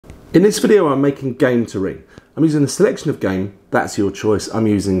In this video I'm making game terrine. I'm using a selection of game, that's your choice. I'm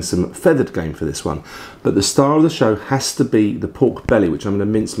using some feathered game for this one. But the star of the show has to be the pork belly, which I'm going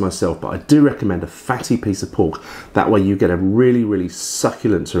to mince myself, but I do recommend a fatty piece of pork. That way you get a really, really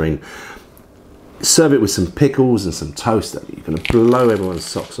succulent terrine. Serve it with some pickles and some toast. You're going to blow everyone's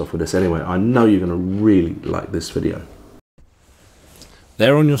socks off with this anyway. I know you're going to really like this video.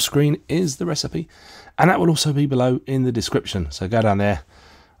 There on your screen is the recipe, and that will also be below in the description. So go down there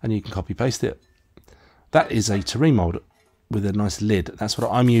and you can copy paste it. That is a terrine mould with a nice lid. That's what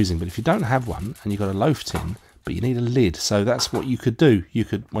I'm using. But if you don't have one and you've got a loaf tin, but you need a lid, so that's what you could do. You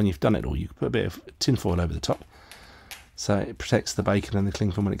could, when you've done it all, you could put a bit of tin foil over the top, so it protects the bacon and the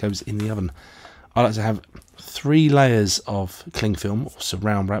cling film when it goes in the oven. I like to have 3 layers of cling film or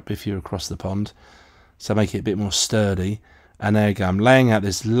surround wrap if you're across the pond, so make it a bit more sturdy. And there you go. I'm laying out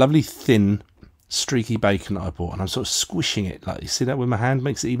this lovely thin streaky bacon that I bought, and I'm sort of squishing it, like you see that with my hand,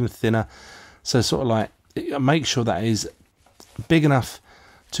 makes it even thinner. So sort of like, make sure that is big enough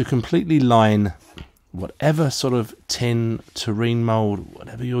to completely line whatever sort of tin, terrine mould,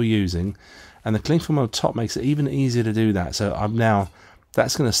 whatever you're using. And the cling film on top makes it even easier to do that. So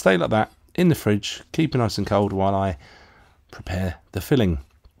that's going to stay like that in the fridge, keep it nice and cold while I prepare the filling.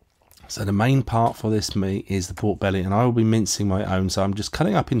 So the main part for this meat is the pork belly, and I will be mincing my own. So I'm just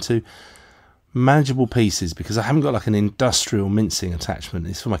cutting up into manageable pieces because I haven't got like an industrial mincing attachment.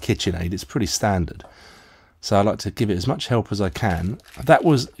 It's for my KitchenAid. It's pretty standard. So I like to give it as much help as I can. That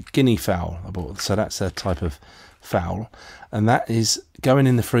was Guinea fowl I bought. So that's a type of fowl, and that is going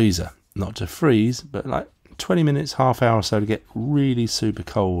in the freezer, not to freeze, but like 20 minutes, half hour or so to get really super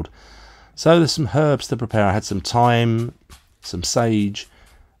cold. So there's some herbs to prepare. I had some thyme, some sage,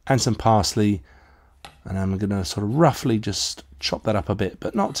 and some parsley, and I'm going to sort of roughly just chop that up a bit,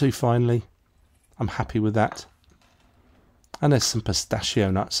 but not too finely. I'm happy with that. And there's some pistachio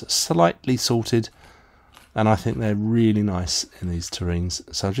nuts, slightly salted, and I think they're really nice in these terrines.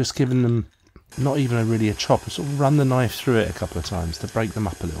 So I've just given them not even really a chop, I sort of run the knife through it a couple of times to break them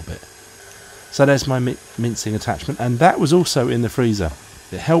up a little bit. So there's my mincing attachment, and that was also in the freezer.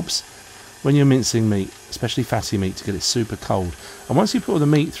 It helps when you're mincing meat, especially fatty meat, to get it super cold. And once you put all the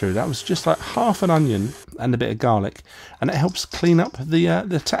meat through, that was just like half an onion and a bit of garlic, and it helps clean up the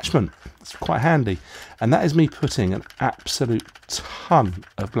attachment. It's quite handy. And that is me putting an absolute ton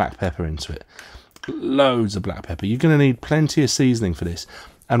of black pepper into it. Loads of black pepper. You're going to need plenty of seasoning for this.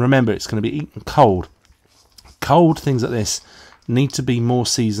 And remember, it's going to be eaten cold. Cold things like this need to be more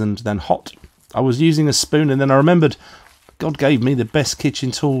seasoned than hot. I was using a spoon, and then I remembered God gave me the best kitchen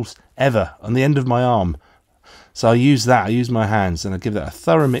tools ever on the end of my arm. So I use that, I use my hands, and I give that a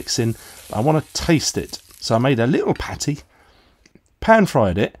thorough mix in. I want to taste it. So I made a little patty, pan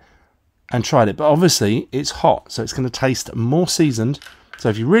fried it, and tried it. But obviously it's hot, so it's going to taste more seasoned. So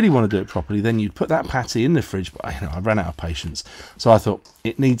if you really want to do it properly, then you'd put that patty in the fridge. But I ran out of patience. So I thought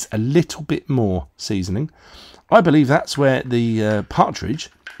it needs a little bit more seasoning. I believe that's where the partridge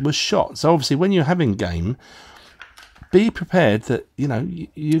was shot. So obviously when you're having game, be prepared that, you know,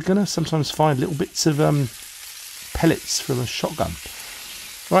 you're going to sometimes find little bits of pellets from a shotgun.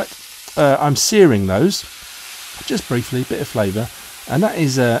 Right, I'm searing those, just briefly, a bit of flavour. And that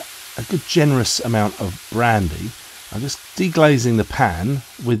is a good generous amount of brandy. I'm just deglazing the pan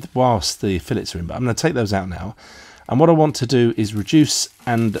whilst the fillets are in, but I'm going to take those out now. And what I want to do is reduce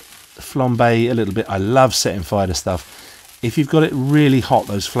and flambe a little bit. I love setting fire to stuff. If you've got it really hot,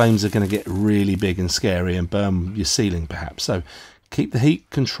 those flames are going to get really big and scary and burn your ceiling perhaps. So keep the heat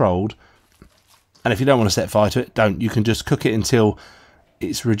controlled. And if you don't want to set fire to it, don't. You can just cook it until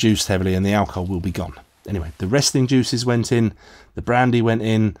it's reduced heavily and the alcohol will be gone. Anyway, the resting juices went in, the brandy went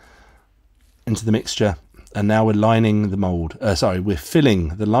in into the mixture, and now we're lining the mould. We're filling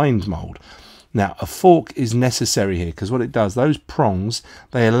the lined mould. Now, a fork is necessary here because what it does, those prongs,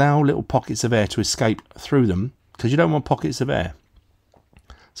 they allow little pockets of air to escape through them, because you don't want pockets of air.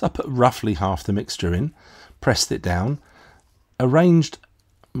 So I put roughly half the mixture in, pressed it down, arranged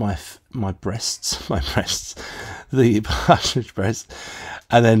my breasts, the partridge breast,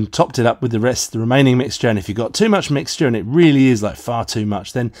 and then topped it up with the remaining mixture. And if you've got too much mixture and it really is like far too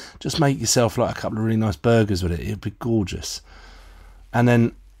much, then just make yourself like a couple of really nice burgers with it. It'd be gorgeous. And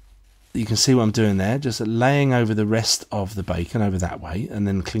then you can see what I'm doing there, just laying over the rest of the bacon over that way, and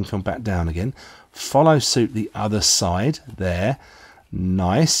then cling film back down again. Follow suit the other side there.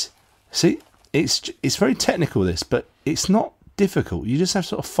 Nice. See, it's very technical this, but it's not difficult. You just have to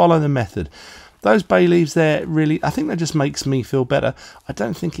sort of follow the method. Those bay leaves there, really, I think that just makes me feel better. I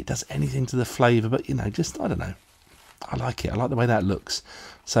don't think it does anything to the flavour, but you know, just, I don't know. I like it. I like the way that looks.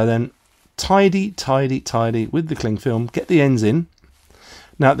 So then tidy with the cling film, get the ends in.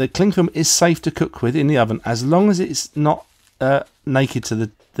 Now, the cling film is safe to cook with in the oven as long as it's not naked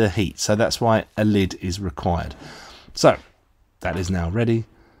to the heat. So that's why a lid is required. So that is now ready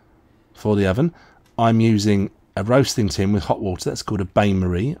for the oven. I'm using a roasting tin with hot water. That's called a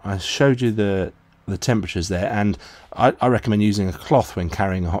bain-marie. I showed you the temperatures there, and I recommend using a cloth when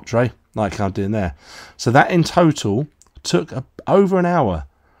carrying a hot tray, like I'm doing there. So that in total took over an hour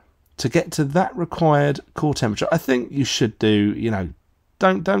to get to that required core temperature. I think you should do, you know,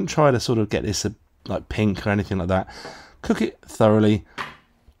 don't try to sort of get this like pink or anything like that. Cook it thoroughly,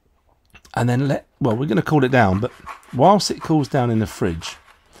 and then we're going to cool it down, but whilst it cools down in the fridge,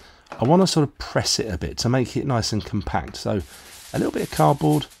 I want to sort of press it a bit to make it nice and compact. So a little bit of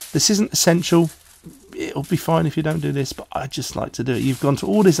cardboard. This isn't essential. It'll be fine if you don't do this, but I just like to do it. You've gone to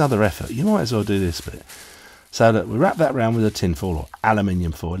all this other effort. You might as well do this bit. So look, we wrap that around with a tin foil or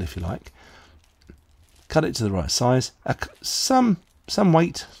aluminium foil if you like. Cut it to the right size. Some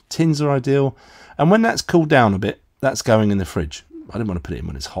weight. Tins are ideal. And when that's cooled down a bit, that's going in the fridge. I didn't want to put it in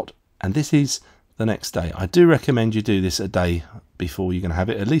when it's hot. And this is the next day. I do recommend you do this a day before you're going to have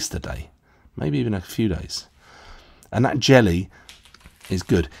it, at least a day, maybe even a few days. And that jelly is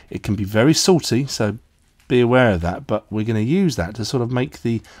good. It can be very salty, so be aware of that, but we're going to use that to sort of make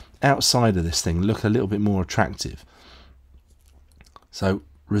the outside of this thing look a little bit more attractive. So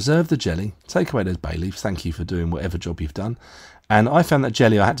reserve the jelly, take away those bay leaves. Thank you for doing whatever job you've done. And I found that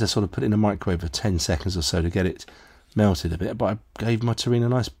jelly, I had to sort of put it in a microwave for 10 seconds or so to get it melted a bit, but I gave my terrine a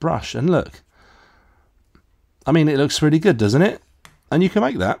nice brush, and look, I mean, it looks really good, doesn't it? And you can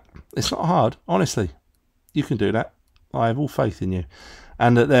make that. It's not hard, honestly. You can do that. I have all faith in you.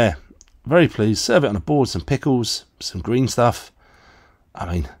 And there, very pleased. Serve it on a board, some pickles, some green stuff.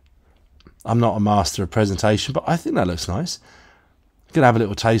 I mean, I'm not a master of presentation, but I think that looks nice. I'm going to have a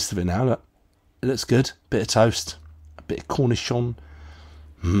little taste of it now. Look, it looks good. Bit of toast, a bit of cornichon.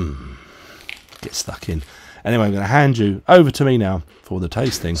 Get stuck in. Anyway, I'm going to hand you over to me now for the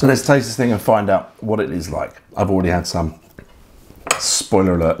tasting. So let's taste this thing and find out what it is like. I've already had some.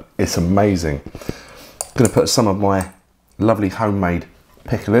 Spoiler alert, it's amazing. I'm going to put some of my lovely homemade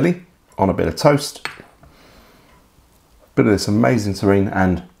piccalilli on a bit of toast. Bit of this amazing terrine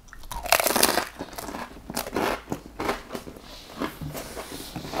and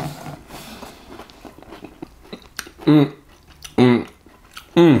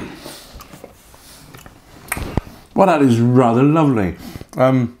well, that is rather lovely.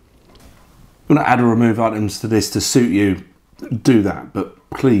 I'm going to add or remove items to this to suit you. Do that, but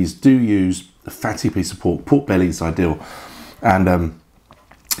please do use a fatty piece of pork. Pork belly is ideal, and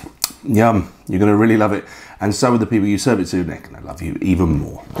yum, you're going to really love it, and so are the people you serve it to. They're going to love you even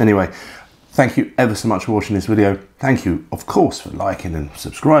more. Anyway, thank you ever so much for watching this video. Thank you, of course, for liking and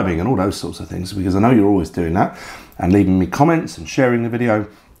subscribing and all those sorts of things, because I know you're always doing that, and leaving me comments and sharing the video.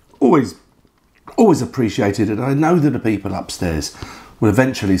 Always appreciated, and I know that the people upstairs will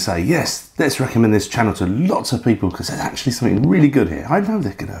eventually say, yes, let's recommend this channel to lots of people because there's actually something really good here. I know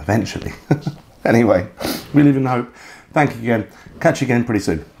they're going to eventually. Anyway, we live in hope. Thank you again. Catch you again pretty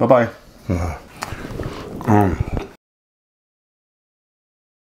soon. Bye-bye.